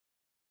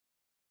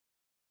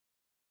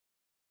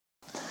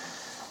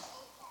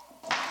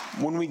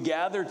When we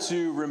gather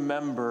to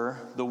remember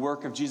the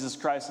work of Jesus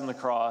Christ on the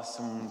cross,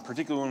 and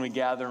particularly when we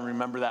gather and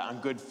remember that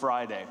on Good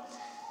Friday,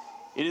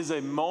 it is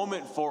a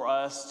moment for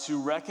us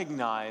to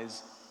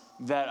recognize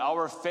that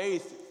our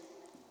faith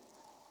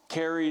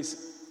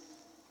carries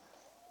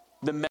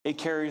the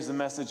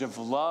message of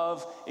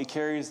love. It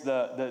carries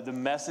the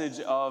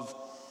message of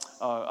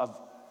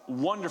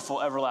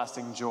wonderful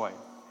everlasting joy.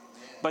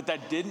 But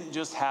that didn't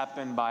just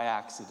happen by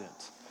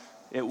accident.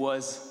 It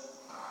was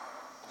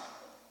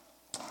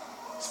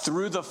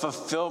through the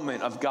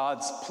fulfillment of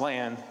God's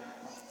plan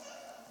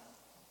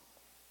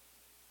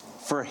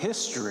for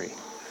history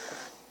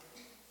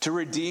to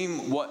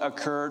redeem what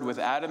occurred with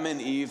Adam and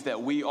Eve that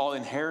we all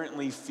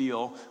inherently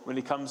feel when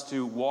it comes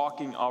to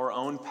walking our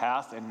own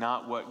path and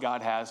not what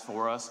God has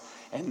for us,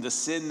 and the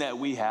sin that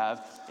we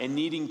have and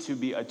needing to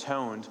be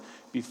atoned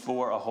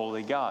before a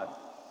holy God.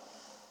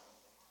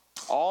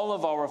 All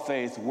of our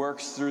faith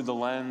works through the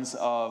lens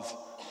of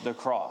the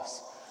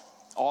cross.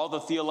 All the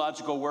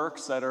theological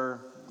works that are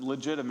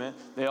legitimate,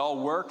 they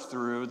all work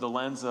through the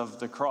lens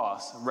of the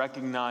cross,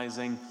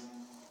 recognizing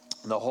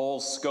the whole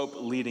scope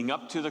leading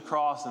up to the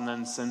cross and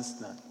then since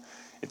then.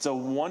 It's a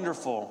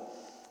wonderful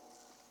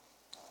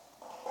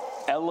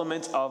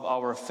element of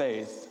our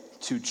faith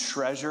to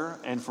treasure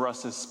and for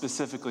us to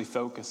specifically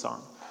focus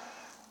on.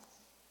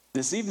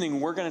 This evening,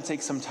 we're going to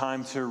take some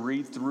time to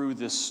read through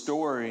this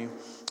story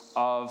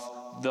of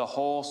the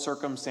whole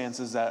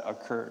circumstances that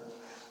occurred.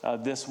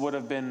 This would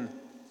have been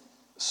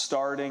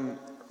starting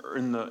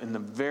in the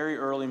very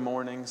early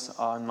mornings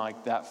on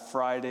like that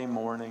Friday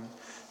morning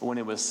when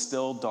it was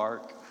still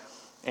dark,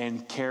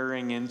 and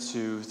carrying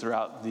into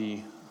throughout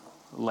the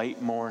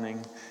late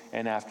morning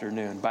and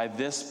afternoon. By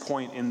this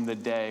point in the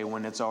day,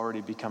 when it's already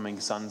becoming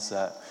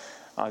sunset,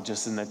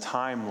 just in the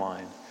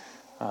timeline,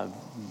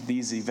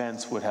 these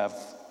events would have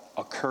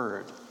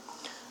occurred.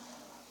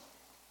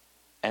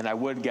 And I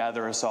would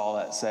gather us all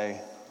at, say,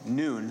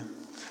 noon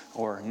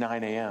or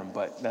 9 a.m.,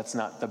 but that's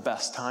not the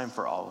best time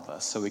for all of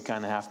us, so we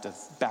kind of have to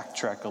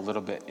backtrack a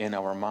little bit in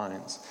our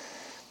minds.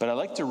 But I'd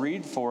like to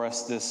read for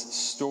us this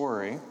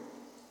story,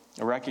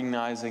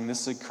 recognizing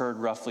this occurred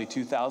roughly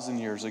 2,000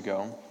 years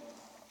ago,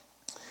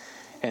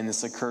 and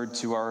this occurred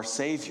to our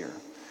Savior.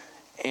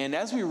 And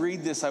as we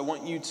read this, I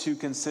want you to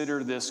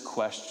consider this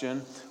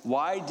question: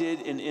 why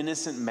did an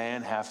innocent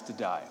man have to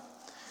die?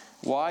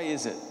 Why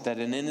is it that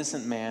an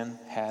innocent man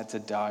had to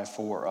die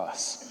for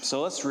us?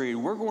 So let's read.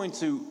 We're going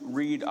to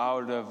read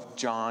out of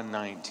John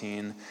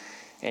 19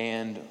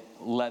 and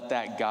let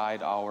that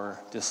guide our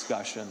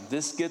discussion.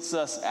 This gets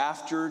us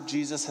after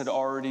Jesus had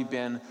already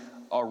been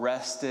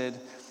arrested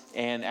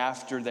and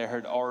after there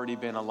had already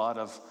been a lot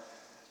of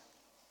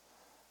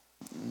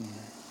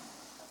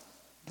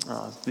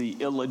the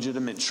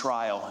illegitimate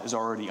trial is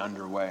already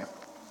underway.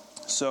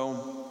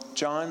 So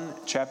John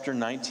chapter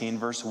 19,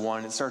 verse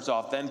 1, it starts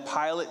off, "Then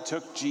Pilate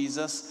took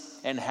Jesus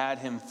and had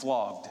him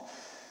flogged.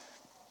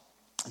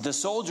 The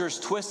soldiers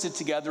twisted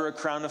together a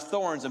crown of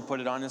thorns and put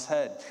it on his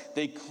head.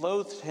 They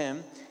clothed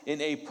him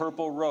in a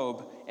purple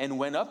robe and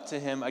went up to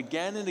him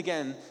again and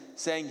again,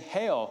 saying,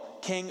 'Hail,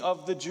 King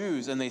of the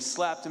Jews!' And they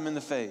slapped him in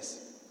the face.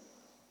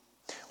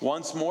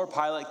 Once more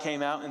Pilate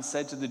came out and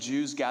said to the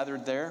Jews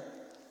gathered there,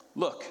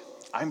 'Look,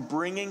 I'm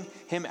bringing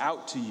him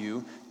out to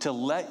you to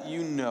let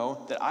you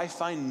know that I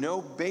find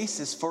no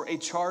basis for a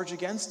charge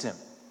against him.'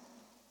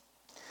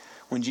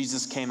 When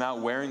Jesus came out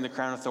wearing the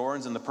crown of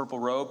thorns and the purple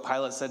robe,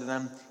 Pilate said to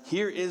them,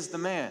 'Here is the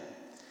man.'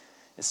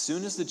 As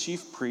soon as the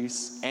chief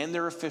priests and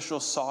their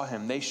officials saw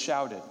him, they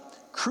shouted,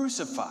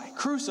 'Crucify,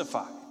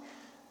 crucify!'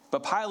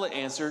 But Pilate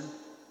answered,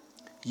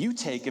 'You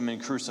take him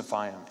and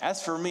crucify him.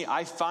 As for me,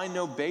 I find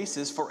no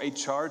basis for a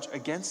charge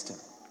against him.'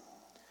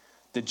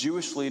 The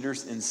Jewish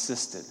leaders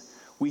insisted,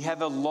 'We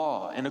have a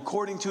law, and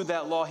according to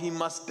that law, he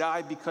must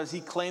die because he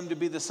claimed to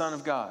be the Son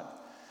of God.'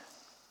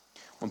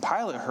 When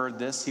Pilate heard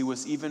this, he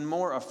was even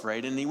more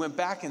afraid, and he went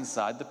back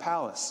inside the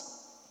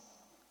palace.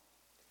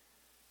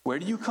 'Where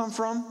do you come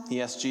from?'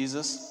 he asked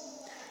Jesus.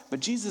 But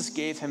Jesus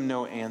gave him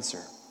no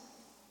answer.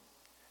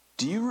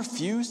 'Do you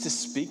refuse to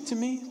speak to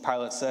me?'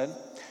 Pilate said.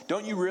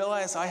 'Don't you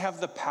realize I have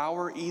the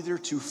power either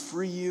to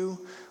free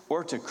you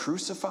or to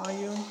crucify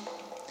you?'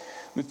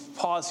 Let me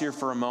pause here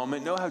for a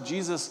moment. Know how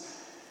Jesus,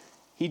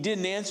 he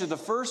didn't answer the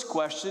first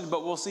question,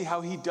 but we'll see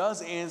how he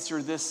does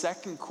answer this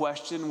second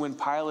question when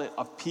Pilate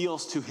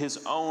appeals to his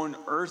own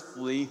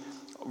earthly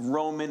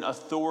Roman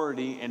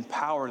authority and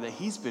power that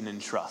he's been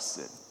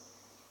entrusted.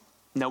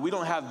 Now, we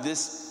don't have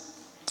this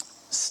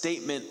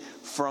statement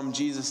from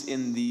Jesus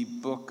in the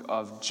book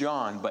of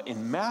John, but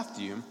in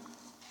Matthew,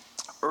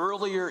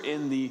 earlier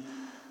in the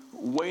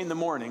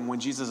morning when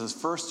Jesus is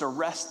first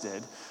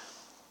arrested,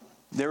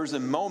 there's a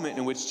moment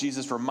in which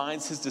Jesus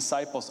reminds his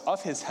disciples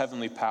of his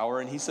heavenly power,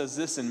 and he says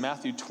this in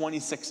Matthew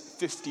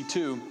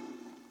 26:52,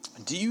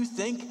 "Do you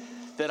think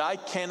that I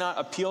cannot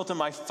appeal to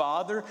my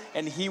Father,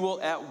 and he will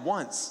at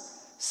once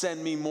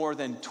send me more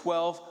than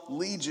 12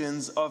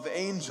 legions of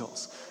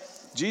angels?"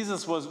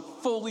 Jesus was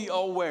fully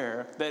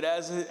aware that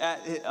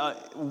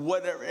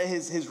whatever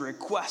his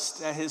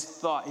request, at his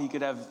thought, he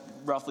could have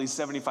roughly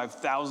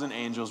 75,000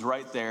 angels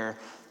right there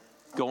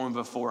going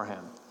before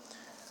him.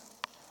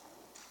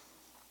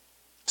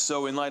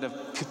 So in light of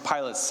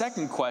Pilate's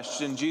second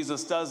question,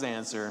 Jesus does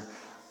answer,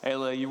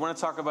 hey, you want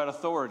to talk about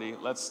authority?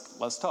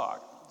 Let's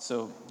talk.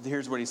 So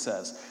here's what he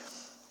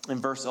says. In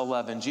verse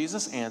 11,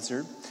 Jesus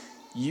answered,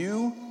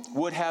 you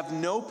would have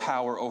no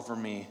power over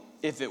me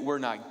if it were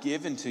not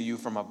given to you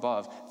from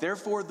above.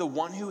 Therefore, the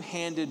one who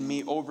handed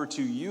me over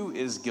to you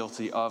is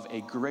guilty of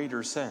a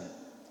greater sin.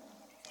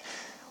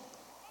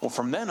 Well,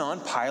 from then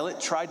on, Pilate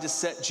tried to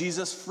set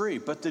Jesus free,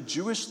 but the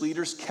Jewish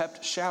leaders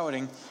kept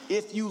shouting,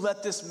 if you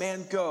let this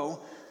man go,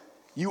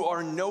 you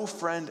are no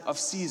friend of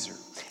Caesar.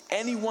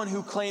 Anyone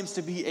who claims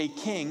to be a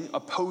king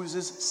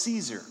opposes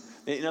Caesar.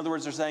 In other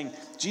words, they're saying,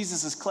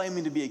 Jesus is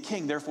claiming to be a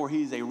king, therefore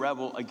he is a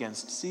rebel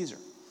against Caesar.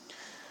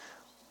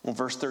 Well,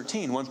 verse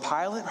 13, when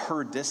Pilate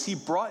heard this, he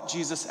brought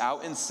Jesus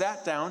out and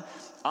sat down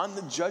on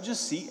the judge's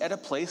seat at a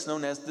place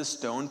known as the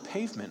stone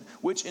pavement,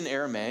 which in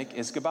Aramaic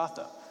is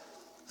Gabbatha.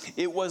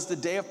 It was the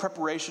day of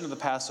preparation of the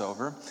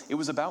Passover. It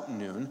was about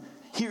noon.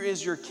 Here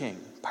is your king,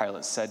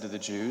 Pilate said to the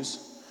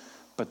Jews.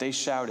 But they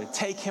shouted,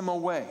 take him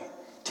away,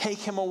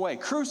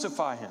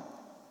 crucify him.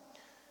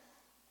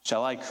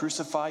 Shall I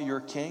crucify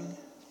your king?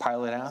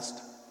 Pilate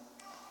asked.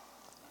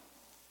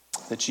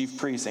 The chief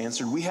priests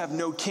answered, we have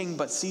no king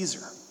but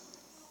Caesar.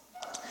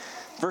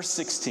 Verse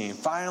 16,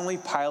 finally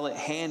Pilate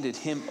handed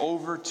him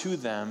over to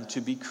them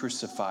to be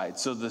crucified.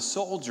 So the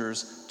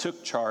soldiers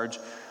took charge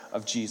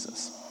of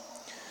Jesus.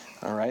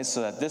 All right,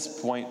 so at this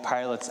point,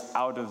 Pilate's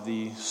out of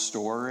the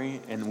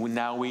story, and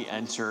now we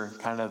enter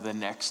kind of the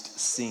next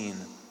scene.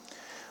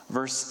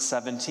 Verse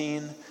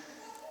 17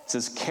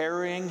 says,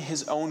 carrying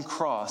his own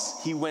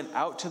cross, he went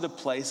out to the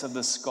place of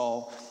the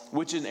skull,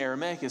 which in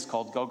Aramaic is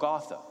called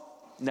Golgotha.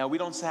 Now, we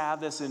don't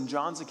have this in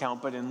John's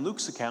account, but in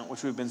Luke's account,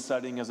 which we've been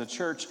studying as a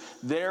church,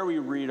 there we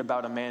read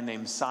about a man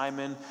named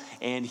Simon,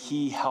 and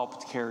he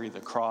helped carry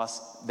the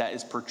cross. That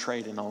is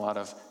portrayed in a lot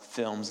of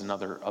films and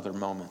other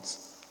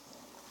moments.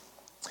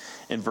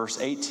 In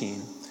verse 18,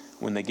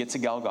 when they get to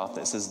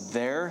Golgotha, it says,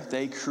 there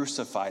they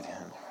crucified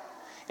him,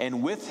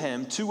 and with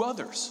him 2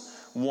 others,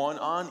 one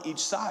on each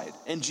side,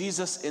 and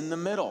Jesus in the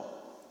middle.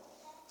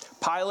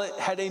 Pilate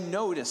had a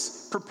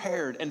notice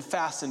prepared and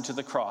fastened to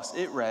the cross.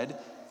 It read,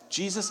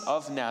 Jesus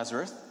of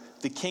Nazareth,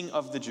 the King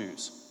of the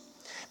Jews.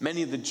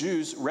 Many of the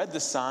Jews read the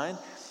sign,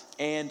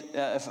 and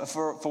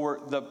for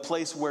the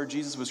place where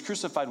Jesus was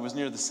crucified was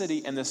near the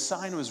city, and the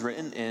sign was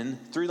written in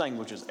 3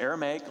 languages,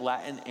 Aramaic,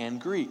 Latin,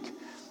 and Greek.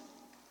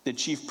 The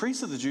chief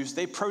priests of the Jews,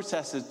 they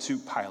protested to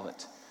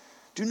Pilate,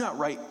 do not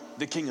write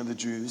the King of the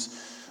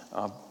Jews,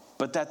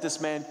 but that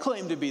this man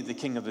claimed to be the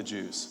King of the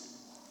Jews.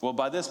 Well,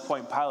 by this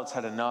point, Pilate's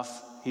had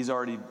enough. He's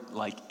already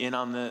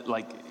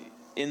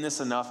in this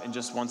enough and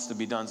just wants to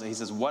be done. So he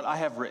says, what I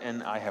have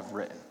written, I have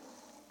written.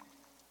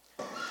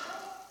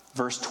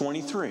 Verse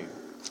 23,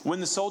 when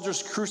the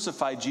soldiers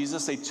crucified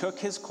Jesus, they took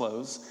his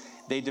clothes,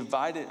 they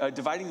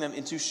dividing them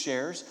into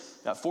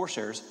 4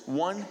 shares,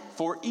 one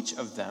for each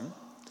of them,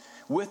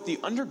 with the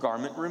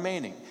undergarment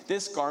remaining.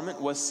 This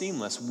garment was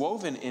seamless,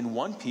 woven in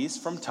one piece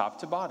from top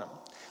to bottom.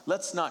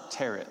 Let's not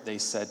tear it, they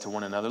said to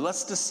one another.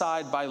 Let's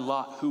decide by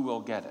lot who will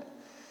get it.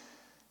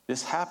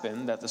 This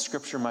happened that the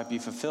scripture might be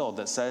fulfilled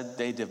that said,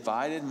 they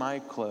divided my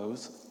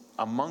clothes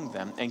among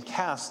them and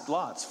cast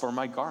lots for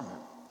my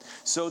garment.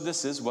 So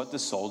this is what the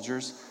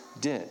soldiers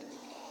did.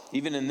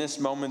 Even in this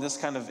moment, this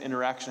kind of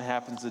interaction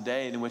happens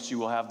today in which you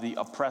will have the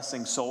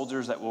oppressing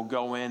soldiers that will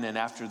go in, and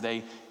after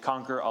they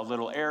conquer a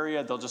little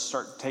area, they'll just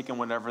start taking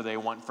whatever they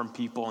want from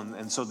people.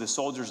 And so the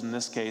soldiers in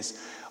this case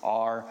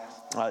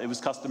it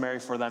was customary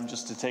for them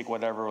just to take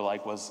whatever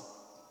was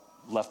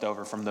left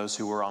over from those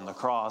who were on the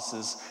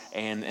crosses.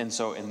 And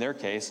so in their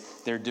case,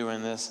 they're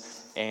doing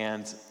this,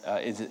 and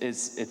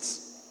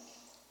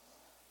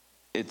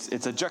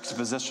it's a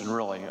juxtaposition,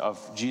 really,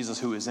 of Jesus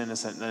who is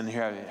innocent, and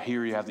then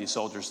here you have these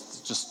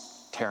soldiers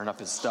just tearing up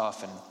his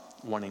stuff and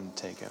wanting to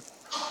take it.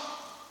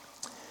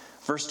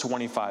 Verse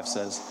 25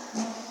 says,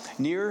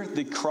 near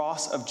the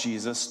cross of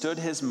Jesus stood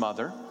his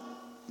mother.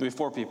 We have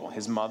 4 people.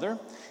 His mother,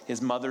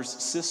 his mother's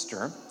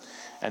sister,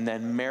 and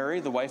then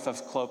Mary, the wife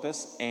of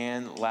Clopas,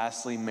 and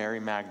lastly,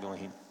 Mary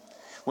Magdalene.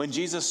 When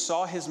Jesus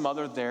saw his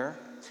mother there,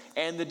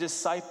 and the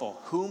disciple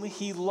whom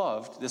he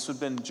loved, this would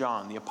have been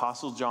John, the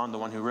Apostle John, the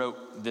one who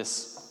wrote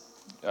this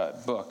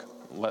book,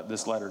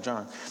 this letter,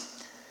 John.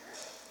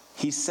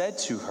 He said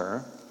to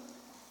her,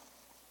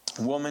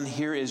 woman,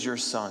 here is your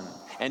son.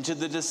 And to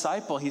the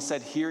disciple, he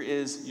said, here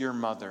is your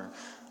mother.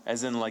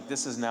 As in,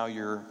 this is now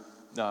your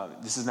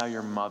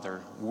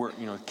mother.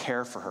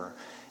 Care for her.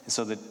 And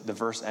so the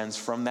verse ends,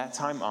 from that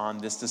time on,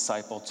 this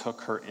disciple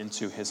took her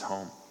into his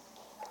home.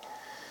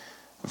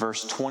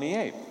 Verse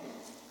 28.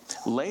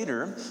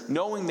 Later,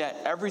 knowing that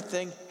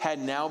everything had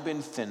now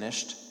been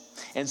finished,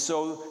 and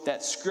so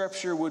that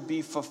scripture would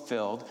be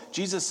fulfilled,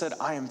 Jesus said,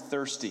 I am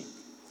thirsty.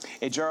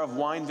 A jar of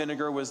wine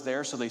vinegar was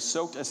there, so they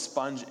soaked a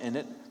sponge in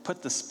it,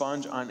 put the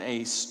sponge on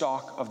a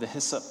stalk of the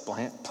hyssop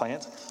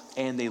plant,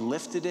 and they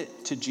lifted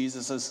it to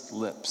Jesus'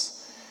 lips.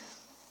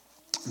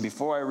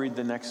 Before I read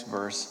the next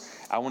verse,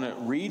 I want to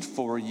read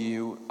for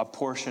you a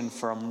portion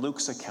from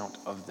Luke's account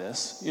of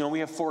this. We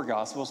have 4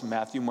 Gospels,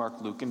 Matthew,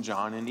 Mark, Luke, and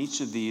John, and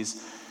each of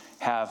these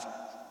have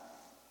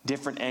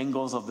different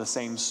angles of the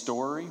same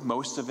story.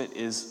 Most of it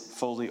is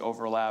fully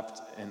overlapped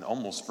and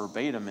almost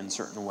verbatim in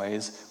certain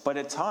ways, but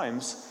at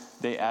times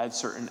they add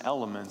certain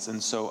elements.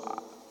 And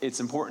so it's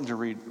important to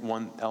read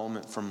one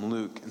element from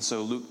Luke. And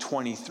so Luke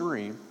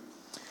 23,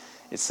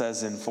 it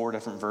says in 4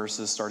 different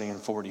verses, starting in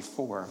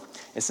 44,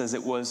 it says,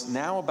 "It was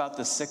now about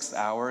the 6th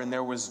hour, and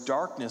there was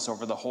darkness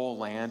over the whole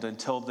land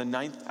until the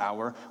 9th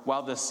hour,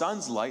 while the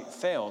sun's light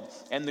failed,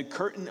 and the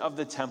curtain of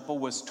the temple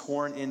was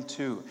torn in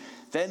two.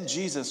 Then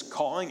Jesus,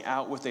 calling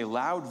out with a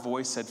loud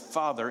voice, said,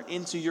 'Father,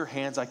 into your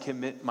hands I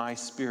commit my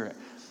spirit.'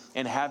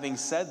 And having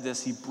said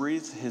this, he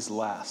breathed his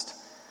last.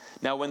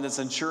 Now when the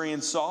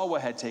centurion saw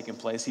what had taken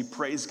place, he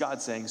praised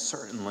God, saying,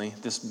 'Certainly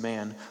this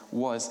man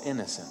was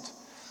innocent.'"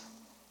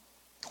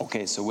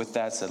 Okay, so with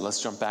that said, let's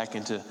jump back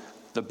into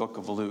the book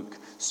of Luke.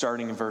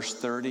 Starting in verse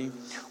 30,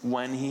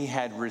 "When he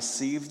had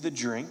received the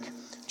drink,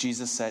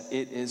 Jesus said,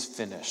 'It is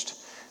finished.'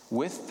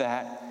 With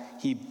that,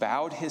 he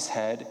bowed his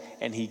head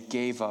and he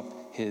gave up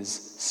his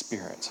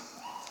spirit."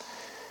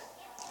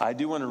 I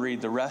do want to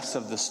read the rest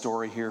of the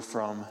story here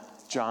from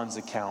John's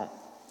account,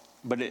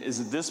 but it is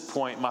at this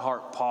point my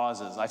heart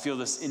pauses. I feel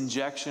this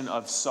injection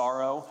of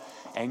sorrow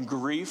and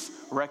grief,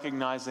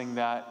 recognizing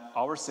that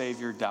our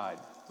Savior died.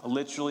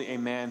 Literally a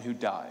man who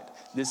died.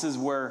 This is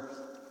where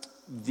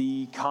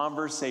the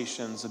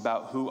conversations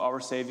about who our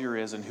Savior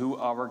is and who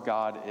our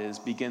God is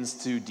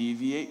begins to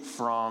deviate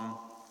from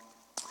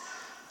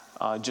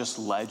just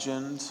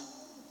legend.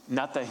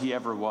 Not that he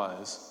ever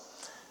was.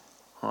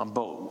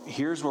 But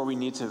here's where we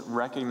need to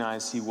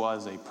recognize he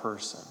was a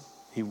person.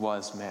 He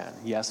was man.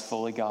 Yes,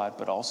 fully God,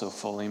 but also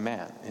fully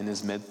man in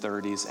his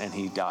mid-30s, and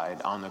he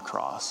died on the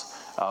cross.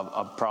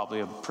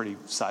 Probably a pretty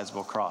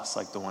sizable cross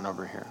like the one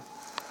over here.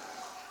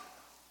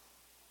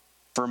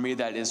 For me,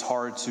 that is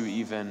hard to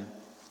even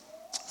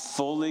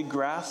fully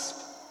grasp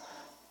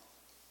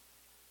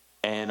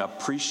and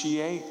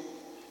appreciate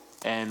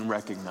and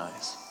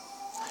recognize.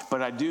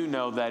 But I do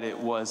know that it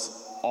was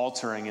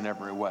altering in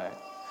every way.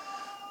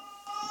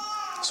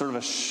 Sort of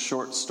a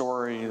short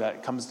story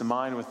that comes to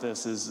mind with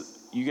this is,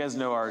 you guys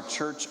know our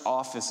church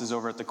office is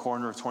over at the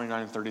corner of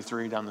 29 and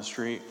 33 down the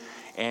street.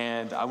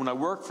 And when I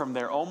work from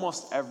there,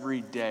 almost every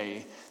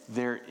day,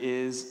 there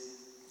is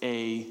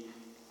a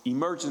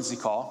emergency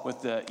call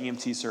with the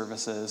EMT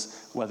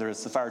services, whether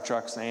it's the fire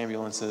trucks and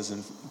ambulances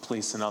and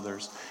police and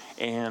others.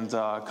 And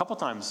up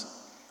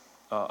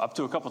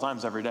to a couple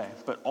times every day,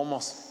 but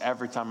almost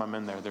every time I'm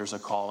in there, there's a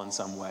call in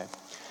some way.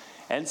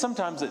 And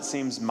sometimes it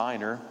seems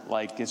minor,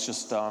 like it's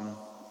just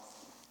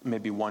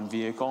maybe one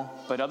vehicle,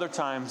 but other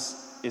times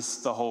it's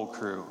the whole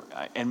crew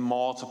and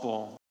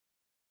multiple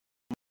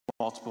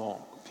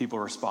people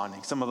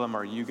responding. Some of them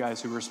are you guys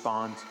who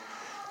respond,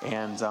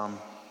 and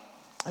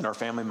our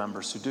family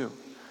members who do.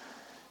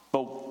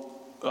 But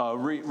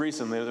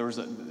recently,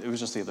 it was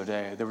just the other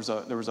day, there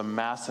was a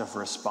massive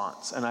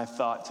response. And I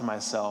thought to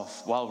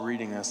myself, while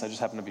reading this, I just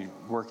happened to be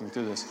working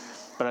through this,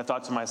 but I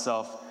thought to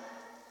myself,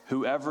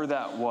 whoever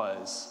that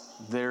was,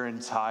 their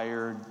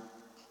entire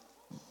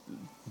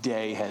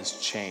day has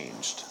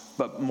changed.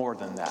 But more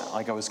than that,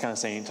 like I was kind of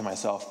saying to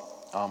myself,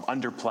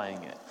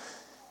 underplaying it.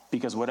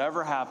 Because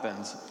whatever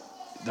happens,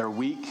 their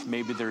week,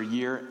 maybe their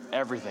year,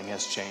 everything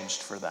has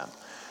changed for them.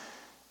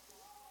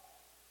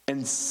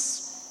 And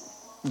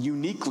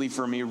uniquely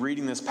for me,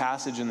 reading this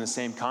passage in the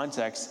same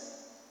context,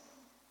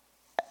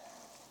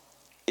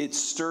 it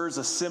stirs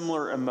a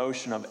similar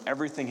emotion of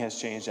everything has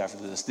changed after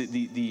this.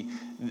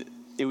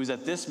 It was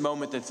at this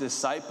moment that the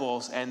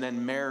disciples and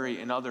then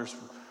Mary and others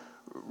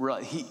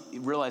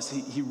realized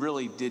he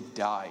really did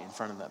die in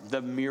front of them.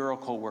 The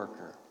miracle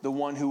worker, the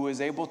one who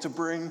was able to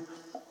bring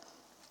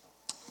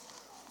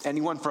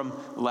anyone from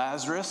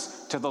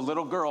Lazarus to the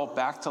little girl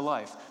back to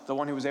life, the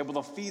one who was able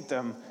to feed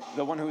them,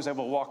 the one who was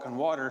able to walk on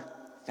water.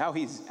 Now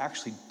he's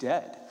actually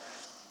dead.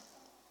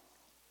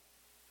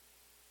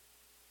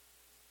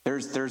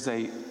 There's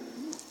a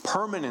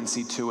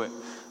permanency to it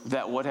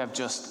that would have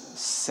just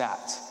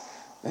sat.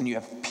 Then you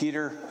have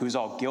Peter, who's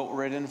all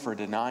guilt-ridden for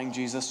denying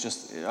Jesus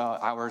just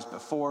hours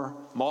before,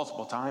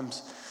 multiple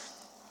times.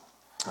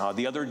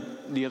 The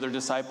other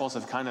disciples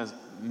have kind of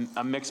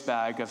a mixed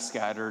bag of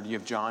scattered. You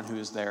have John, who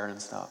is there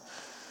and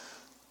stuff.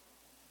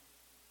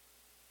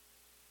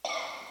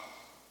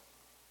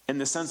 And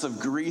the sense of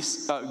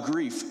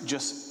grief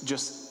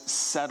just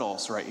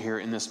settles right here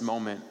in this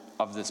moment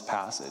of this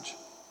passage.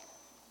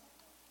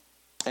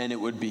 And it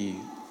would be,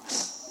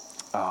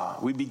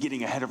 we'd be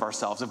getting ahead of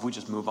ourselves if we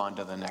just move on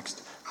to the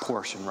next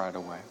portion right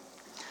away.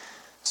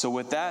 So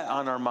with that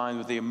on our mind,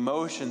 with the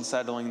emotion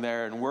settling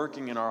there and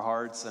working in our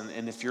hearts,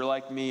 and if you're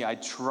like me, I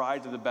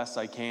tried to the best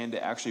I can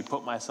to actually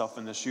put myself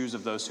in the shoes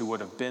of those who would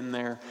have been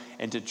there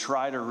and to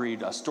try to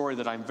read a story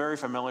that I'm very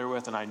familiar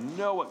with and I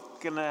know what's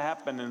going to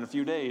happen in a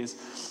few days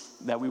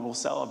that we will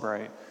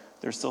celebrate.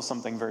 there's still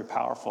something very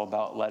powerful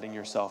about letting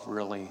yourself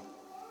really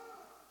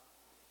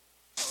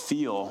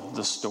feel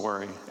the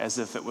story as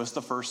if it was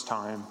the first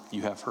time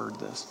you have heard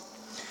this.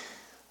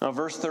 Now,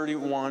 verse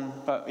 31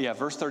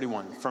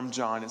 from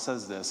John, it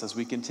says this, as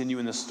we continue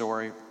in the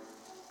story.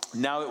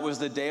 Now it was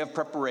the day of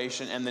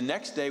preparation, and the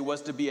next day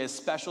was to be a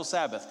special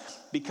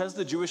Sabbath, because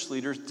the Jewish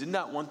leaders did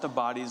not want the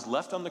bodies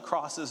left on the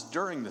crosses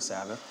during the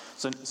Sabbath.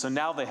 So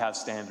now they have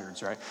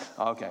standards, right?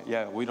 Okay,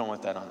 yeah, we don't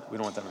want that on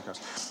the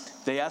cross.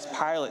 They asked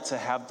Pilate to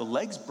have the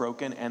legs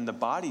broken and the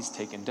bodies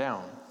taken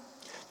down.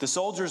 The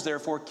soldiers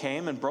therefore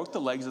came and broke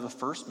the legs of the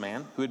first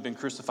man who had been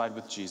crucified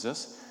with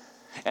Jesus,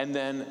 and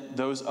then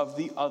those of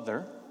the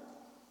other.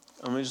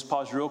 Let me just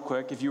pause real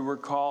quick. If you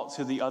recall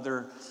to the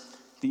other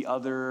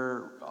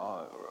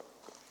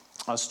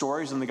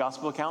stories in the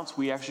gospel accounts,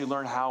 we actually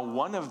learned how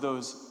one of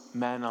those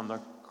men on the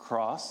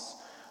cross,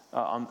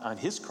 on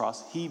his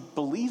cross, he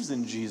believes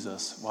in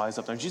Jesus while he's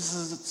up there.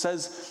 Jesus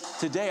says,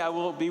 "Today I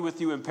will be with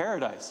you in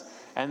paradise."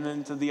 And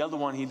then to the other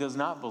one, he does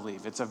not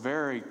believe. It's a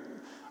very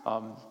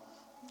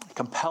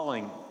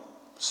compelling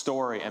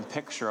story and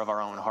picture of our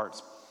own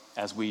hearts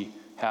as we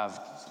have,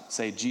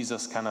 say,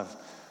 Jesus kind of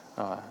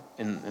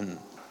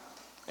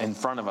in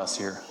front of us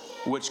here.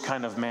 Which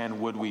kind of man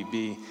would we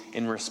be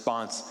in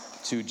response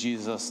to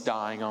Jesus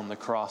dying on the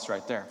cross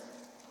right there?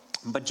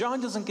 But John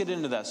doesn't get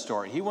into that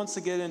story. He wants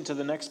to get into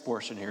the next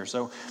portion here.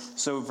 So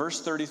verse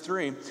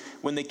 33,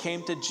 when they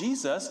came to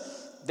Jesus,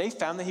 they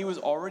found that he was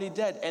already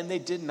dead, and they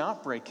did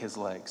not break his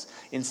legs.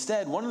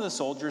 Instead, one of the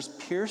soldiers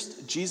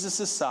pierced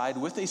Jesus' side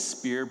with a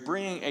spear,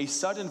 bringing a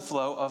sudden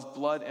flow of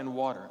blood and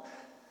water.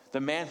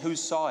 The man who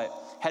saw it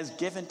has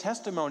given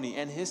testimony,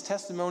 and his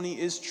testimony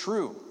is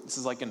true. This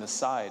is like an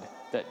aside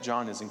that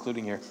John is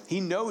including here. He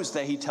knows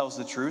that he tells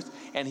the truth,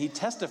 and he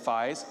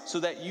testifies so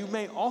that you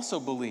may also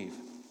believe.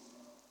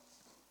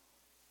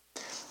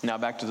 Now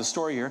back to the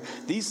story here.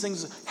 These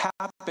things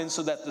happen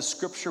so that the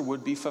scripture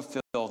would be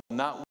fulfilled.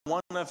 Not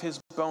one of his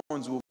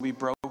bones will be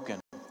broken.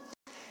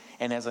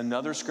 And as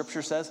another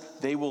scripture says,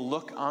 they will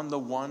look on the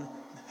one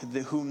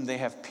whom they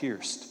have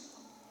pierced.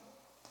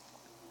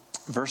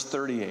 Verse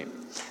 38.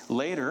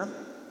 Later,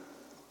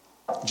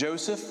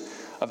 Joseph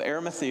of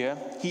Arimathea,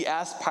 he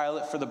asked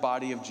Pilate for the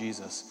body of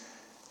Jesus.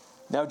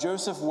 Now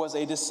Joseph was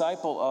a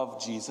disciple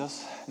of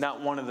Jesus,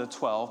 not one of the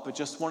 12, but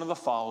just one of the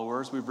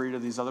followers. We read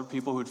of these other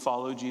people who would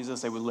follow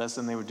Jesus. They would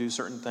listen, they would do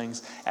certain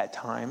things at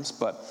times,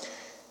 but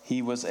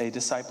he was a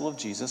disciple of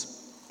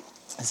Jesus.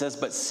 It says,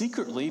 but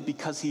secretly,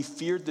 because he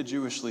feared the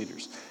Jewish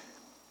leaders.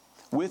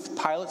 With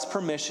Pilate's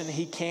permission,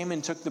 he came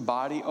and took the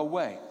body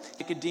away.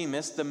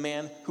 Nicodemus, the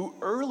man who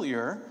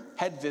earlier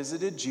had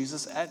visited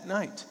Jesus at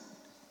night.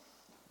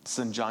 It's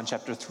in John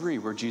chapter 3,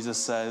 where Jesus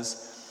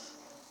says,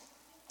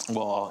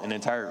 well, an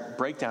entire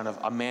breakdown of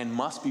a man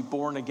must be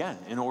born again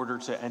in order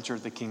to enter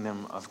the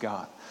kingdom of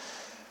God.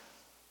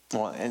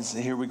 Well, and so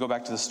here we go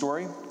back to the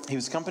story. He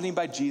was accompanied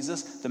by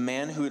Jesus, the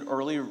man who had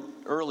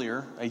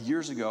earlier,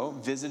 years ago,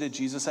 visited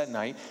Jesus at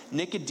night.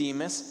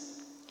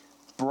 Nicodemus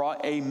brought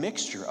a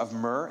mixture of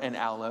myrrh and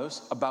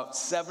aloes, about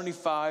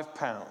 75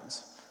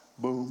 pounds.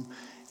 Boom.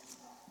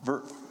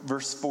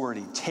 Verse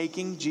 40,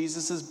 taking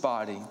Jesus'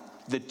 body,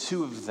 the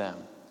two of them,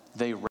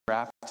 they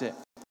wrapped it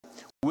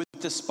with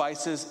the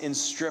spices in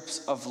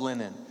strips of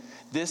linen.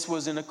 This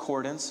was in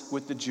accordance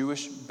with the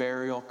Jewish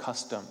burial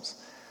customs.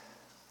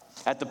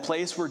 At the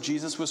place where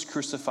Jesus was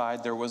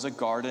crucified, there was a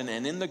garden,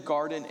 and in the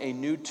garden a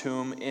new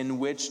tomb in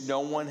which no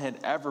one had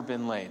ever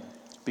been laid,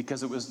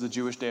 because it was the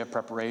Jewish day of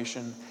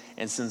preparation,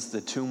 and since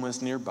the tomb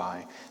was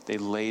nearby, they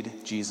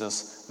laid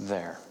Jesus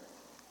there.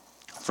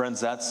 Friends,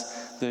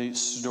 that's the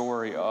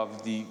story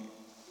of the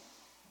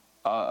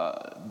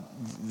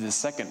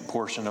second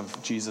portion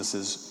of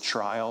Jesus'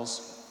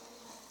 trials,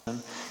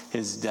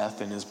 his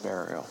death and his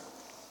burial.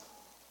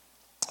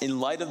 In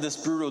light of this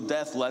brutal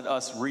death, let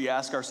us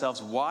re-ask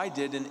ourselves, why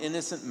did an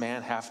innocent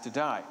man have to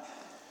die?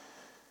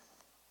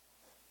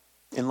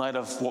 In light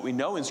of what we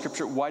know in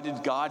Scripture, why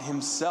did God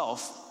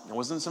himself, it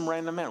wasn't some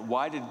random man,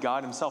 why did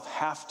God himself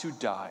have to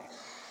die?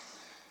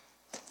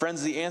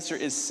 Friends, the answer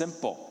is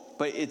simple,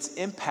 but its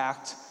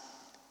impact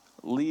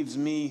leaves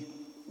me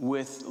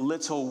with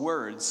little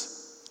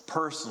words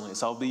personally.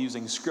 So I'll be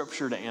using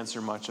Scripture to answer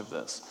much of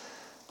this.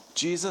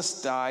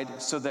 Jesus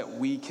died so that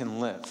we can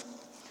live.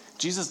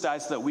 Jesus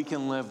died so that we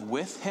can live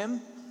with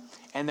him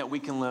and that we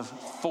can live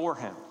for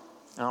him.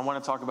 And I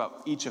want to talk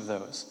about each of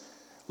those.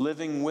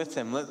 Living with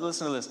him.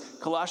 Listen to this.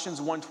 Colossians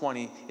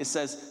 1:20, it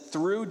says,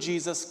 through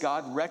Jesus,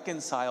 God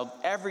reconciled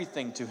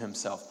everything to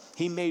himself.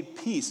 He made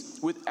peace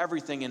with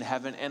everything in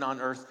heaven and on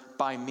earth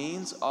by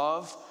means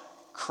of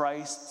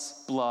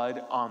Christ's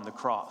blood on the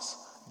cross.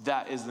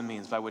 That is the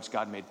means by which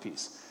God made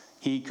peace.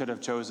 He could have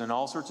chosen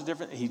all sorts of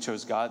different, he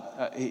chose God.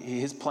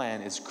 His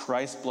plan is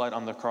Christ's blood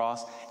on the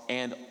cross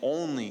and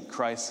only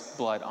Christ's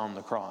blood on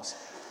the cross.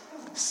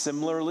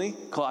 Similarly,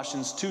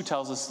 Colossians 2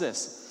 tells us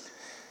this.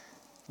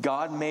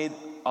 God made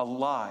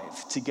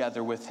alive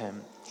together with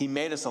him. He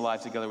made us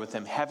alive together with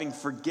him, having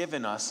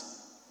forgiven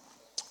us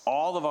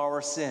all of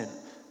our sin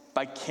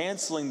by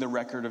canceling the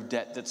record of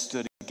debt that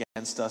stood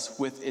against us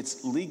with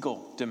its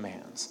legal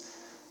demands.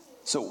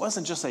 So it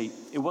wasn't just a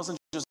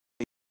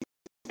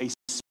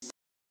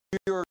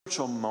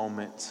spiritual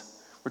moment.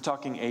 We're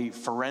talking a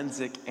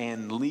forensic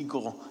and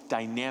legal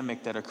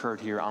dynamic that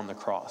occurred here on the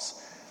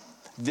cross.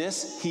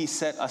 This he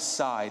set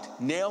aside,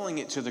 nailing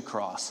it to the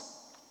cross.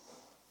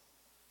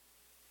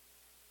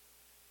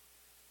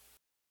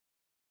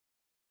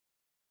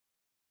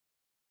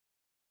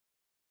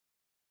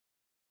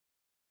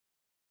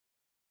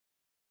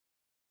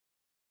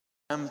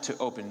 Them to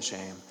open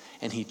shame,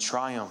 and he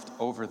triumphed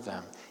over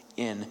them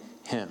in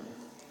him.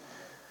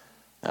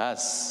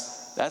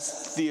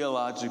 That's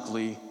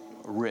theologically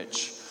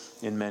rich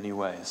in many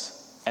ways.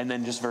 And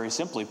then just very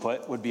simply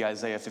put would be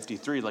Isaiah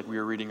 53, like we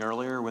were reading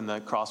earlier when the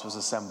cross was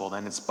assembled.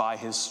 And it's by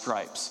his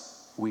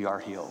stripes we are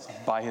healed.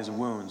 By his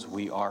wounds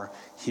we are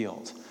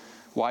healed.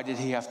 Why did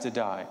he have to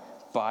die?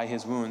 By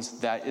his wounds,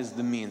 that is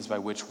the means by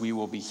which we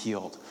will be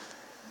healed.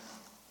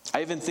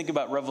 I even think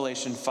about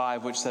Revelation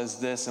 5, which says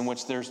this, in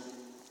which there's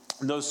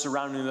those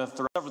surrounding the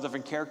throne, several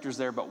different characters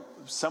there, but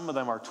some of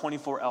them are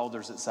 24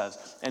 elders, it says.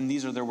 And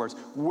these are their words.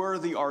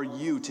 Worthy are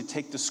you to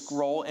take the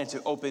scroll and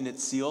to open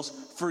its seals,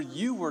 for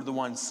you were the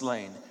one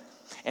slain.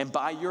 And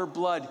by your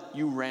blood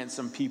you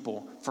ransom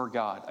people for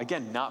God.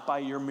 Again, not by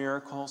your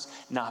miracles,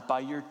 not by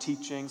your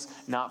teachings,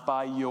 not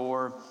by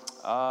your,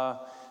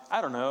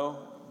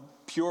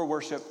 pure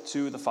worship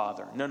to the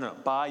Father. No.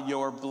 By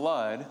your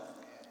blood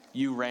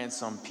you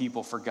ransom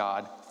people for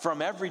God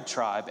from every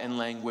tribe and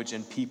language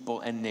and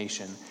people and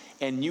nation.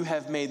 And you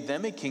have made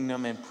them a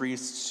kingdom and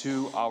priests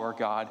to our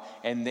God,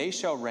 and they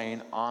shall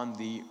reign on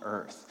the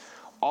earth.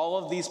 All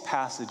of these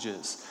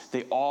passages,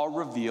 they all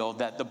reveal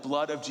that the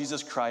blood of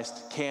Jesus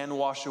Christ can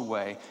wash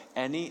away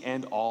any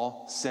and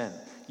all sin.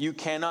 You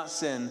cannot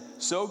sin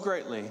so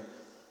greatly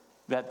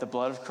that the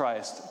blood of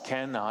Christ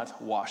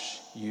cannot wash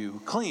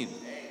you clean.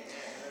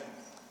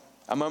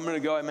 A moment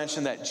ago I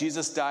mentioned that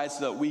Jesus died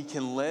so that we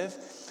can live.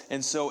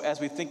 And so as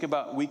we think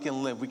about we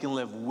can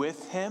live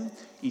with him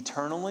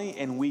eternally,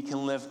 and we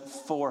can live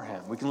for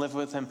him. We can live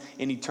with him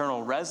in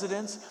eternal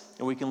residence,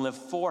 and we can live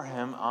for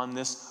him on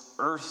this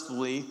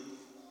earthly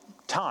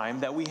time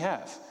that we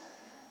have.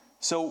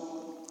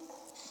 So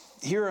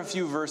here are a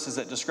few verses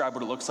that describe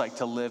what it looks like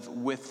to live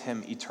with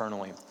him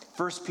eternally.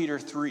 1 Peter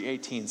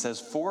 3:18 says,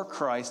 "For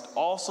Christ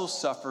also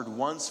suffered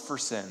once for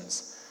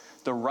sins,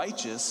 the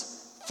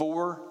righteous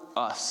for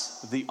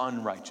us, the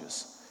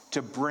unrighteous,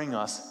 to bring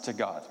us to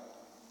God."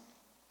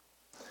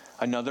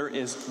 Another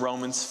is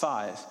Romans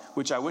 5,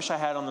 which I wish I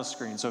had on the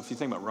screen. So if you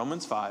think about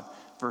Romans 5,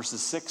 verses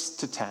 6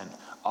 to 10,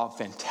 a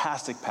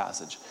fantastic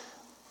passage.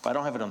 But I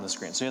don't have it on the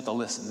screen, so you have to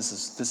listen. This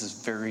is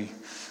very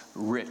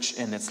rich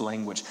in its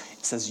language.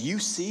 It says, "You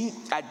see,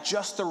 at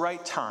just the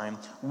right time,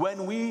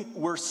 when we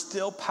were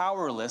still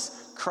powerless,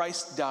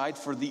 Christ died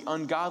for the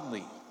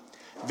ungodly.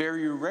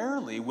 Very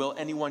rarely will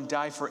anyone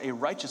die for a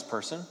righteous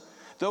person,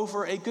 though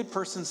for a good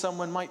person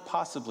someone might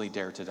possibly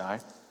dare to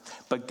die.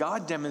 But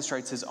God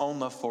demonstrates his own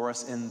love for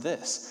us in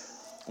this: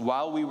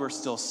 while we were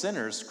still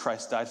sinners,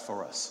 Christ died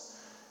for us.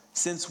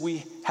 Since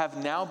we have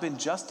now been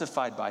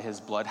justified by his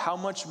blood, how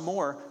much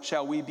more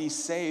shall we be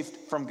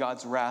saved from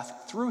God's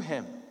wrath through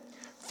him?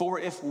 For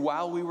if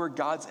while we were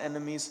God's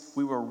enemies,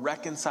 we were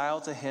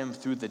reconciled to him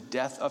through the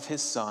death of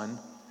his Son,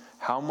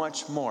 how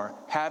much more,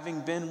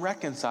 having been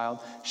reconciled,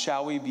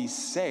 shall we be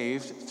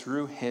saved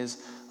through his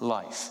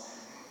life?"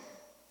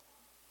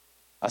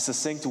 A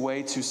succinct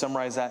way to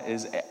summarize that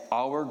is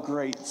our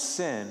great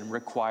sin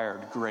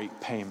required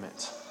great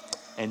payment,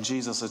 and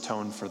Jesus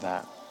atoned for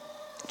that.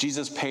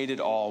 Jesus paid it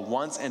all.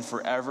 Once and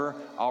forever,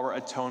 our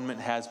atonement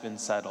has been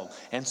settled.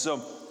 And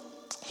so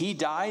he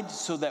died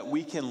so that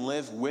we can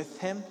live with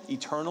him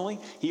eternally.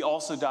 He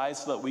also died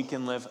so that we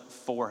can live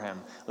for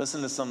him.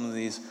 Listen to some of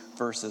these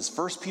verses.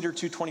 1 Peter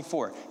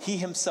 2:24, "He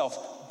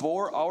himself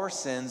bore our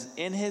sins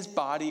in his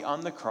body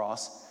on the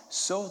cross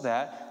so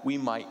that we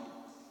might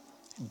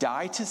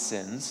die to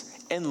sins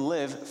and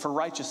live for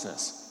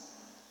righteousness.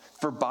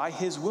 For by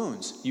his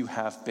wounds you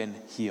have been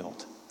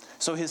healed."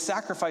 So his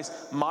sacrifice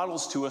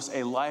models to us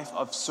a life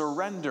of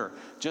surrender.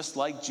 Just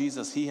like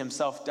Jesus, he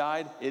himself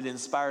died. It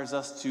inspires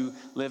us to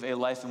live a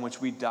life in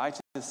which we die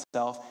to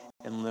self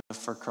and live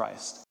for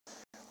Christ.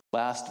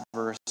 Last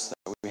verse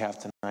that we have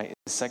tonight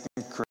is 2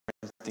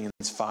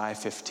 Corinthians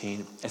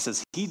 5:15. It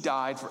says, "He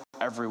died for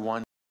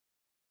everyone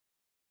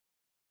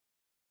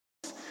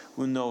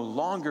who no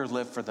longer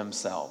live for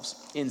themselves.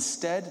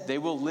 Instead, they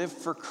will live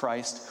for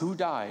Christ, who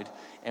died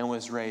and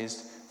was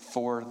raised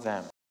for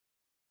them."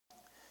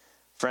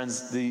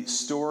 Friends, the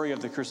story of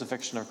the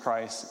crucifixion of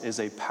Christ is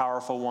a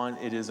powerful one.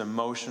 It is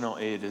emotional.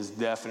 It is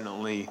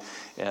definitely,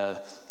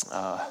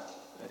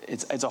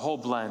 it's a whole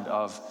blend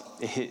of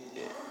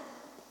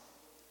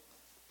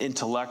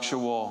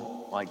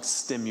intellectual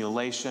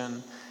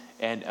stimulation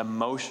and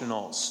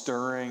emotional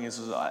stirring.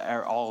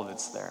 All of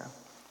it's there.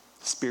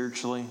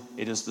 Spiritually,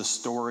 it is the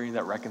story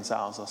that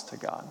reconciles us to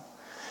God.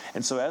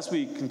 And so as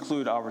we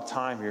conclude our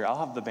time here, I'll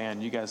have the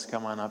band, you guys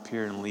come on up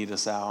here and lead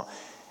us out.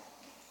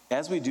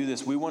 As we do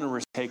this, we want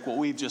to take what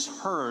we've just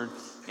heard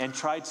and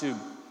try to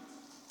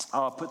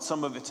put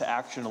some of it to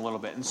action a little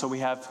bit. And so we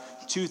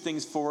have two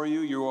things for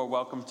you. You are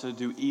welcome to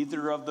do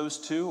either of those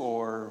two,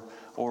 or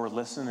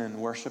listen and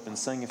worship and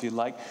sing if you'd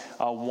like.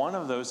 One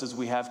of those is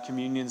we have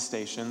communion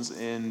stations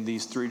in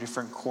these three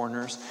different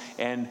corners.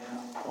 And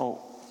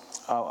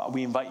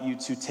we invite you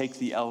to take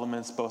the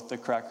elements, both the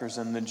crackers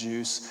and the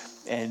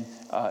juice. And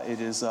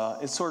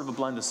it's sort of a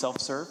blend of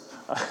self-serve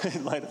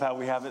in light of how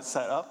we have it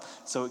set up.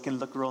 So it can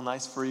look real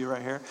nice for you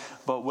right here.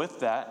 But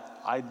with that,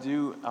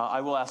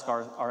 I will ask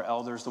our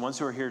elders, the ones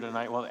who are here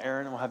tonight. Well,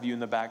 Aaron will have you in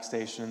the back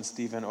station,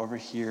 Stephen over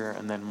here,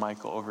 and then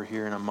Michael over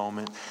here in a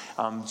moment.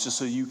 Just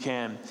so you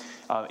can,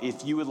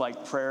 if you would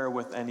like prayer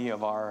with any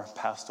of our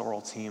pastoral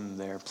team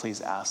there,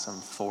 please ask them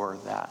for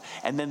that.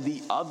 And then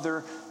the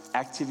other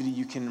activity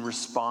you can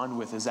respond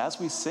with is, as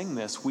we sing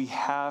this, we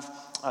have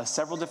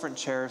several different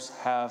chairs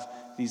have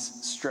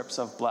these strips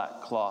of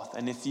black cloth.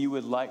 And if you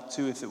would like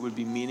to, if it would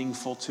be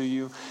meaningful to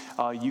you,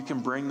 you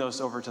can bring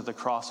those over to the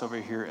cross over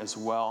here as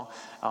well.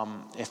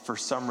 If for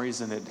some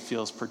reason it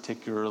feels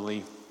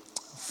particularly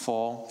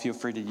full, feel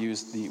free to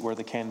use where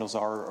the candles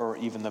are, or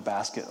even the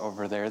basket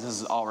over there.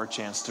 This is our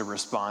chance to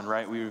respond,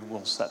 right? We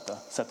will set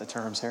the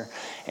terms here.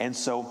 And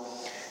so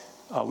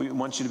we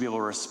want you to be able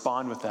to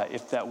respond with that.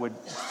 If that would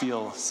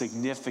feel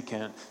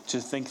significant, to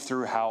think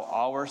through how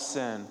our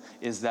sin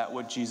is that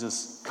what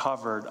Jesus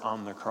covered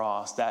on the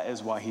cross. That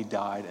is why he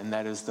died, and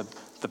that is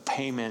the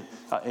payment.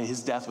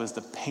 His death was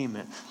the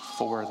payment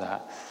for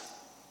that.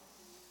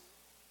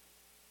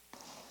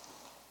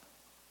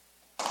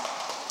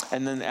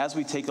 And then as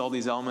we take all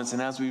these elements,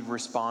 and as we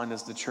respond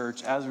as the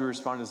church, as we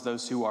respond as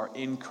those who are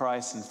in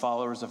Christ and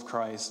followers of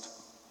Christ,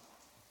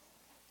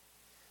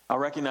 I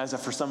recognize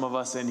that for some of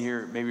us in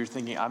here, maybe you're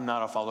thinking, I'm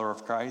not a follower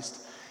of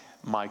Christ.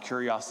 My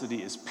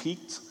curiosity is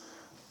piqued,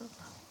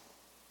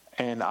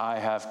 and I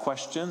have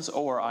questions,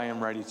 or I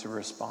am ready to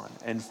respond.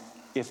 And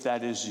if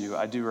that is you,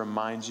 I do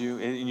remind you,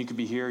 and you could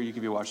be here, you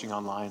could be watching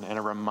online, and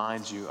I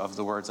remind you of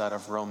the words out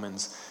of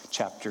Romans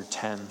chapter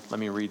 10. Let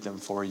me read them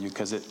for you,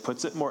 because it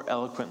puts it more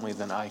eloquently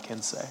than I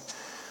can say.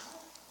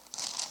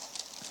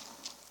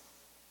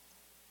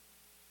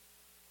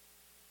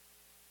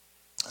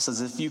 It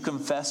says, if you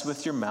confess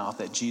with your mouth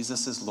that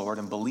Jesus is Lord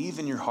and believe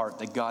in your heart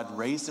that God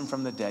raised him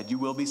from the dead, you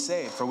will be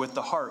saved. For with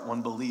the heart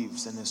one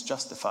believes and is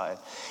justified,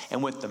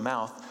 and with the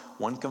mouth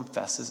one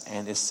confesses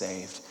and is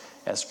saved.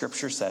 As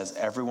Scripture says,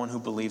 everyone who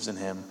believes in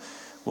him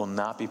will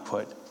not be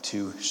put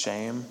to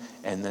shame.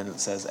 And then it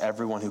says,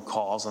 everyone who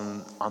calls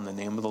on the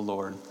name of the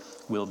Lord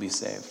will be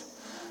saved.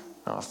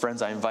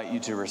 Friends, I invite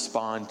you to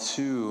respond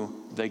to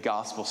the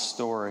gospel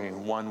story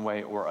one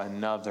way or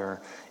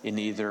another, in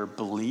either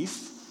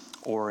belief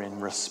or in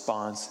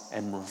response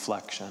and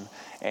reflection.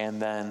 And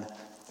then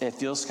it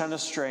feels kind of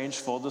strange,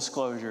 full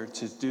disclosure,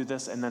 to do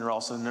this, and then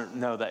also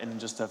know that in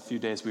just a few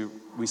days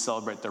we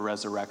celebrate the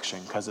resurrection,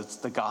 because it's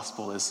the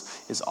gospel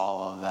is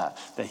all of that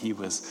he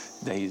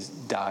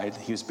died,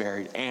 he was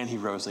buried, and he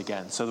rose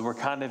again. So we're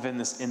kind of in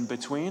this in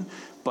between,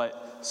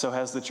 but so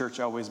has the church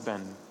always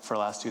been for the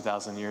last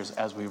 2,000 years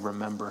as we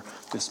remember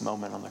this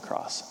moment on the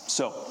cross.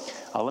 So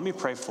let me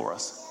pray for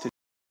us.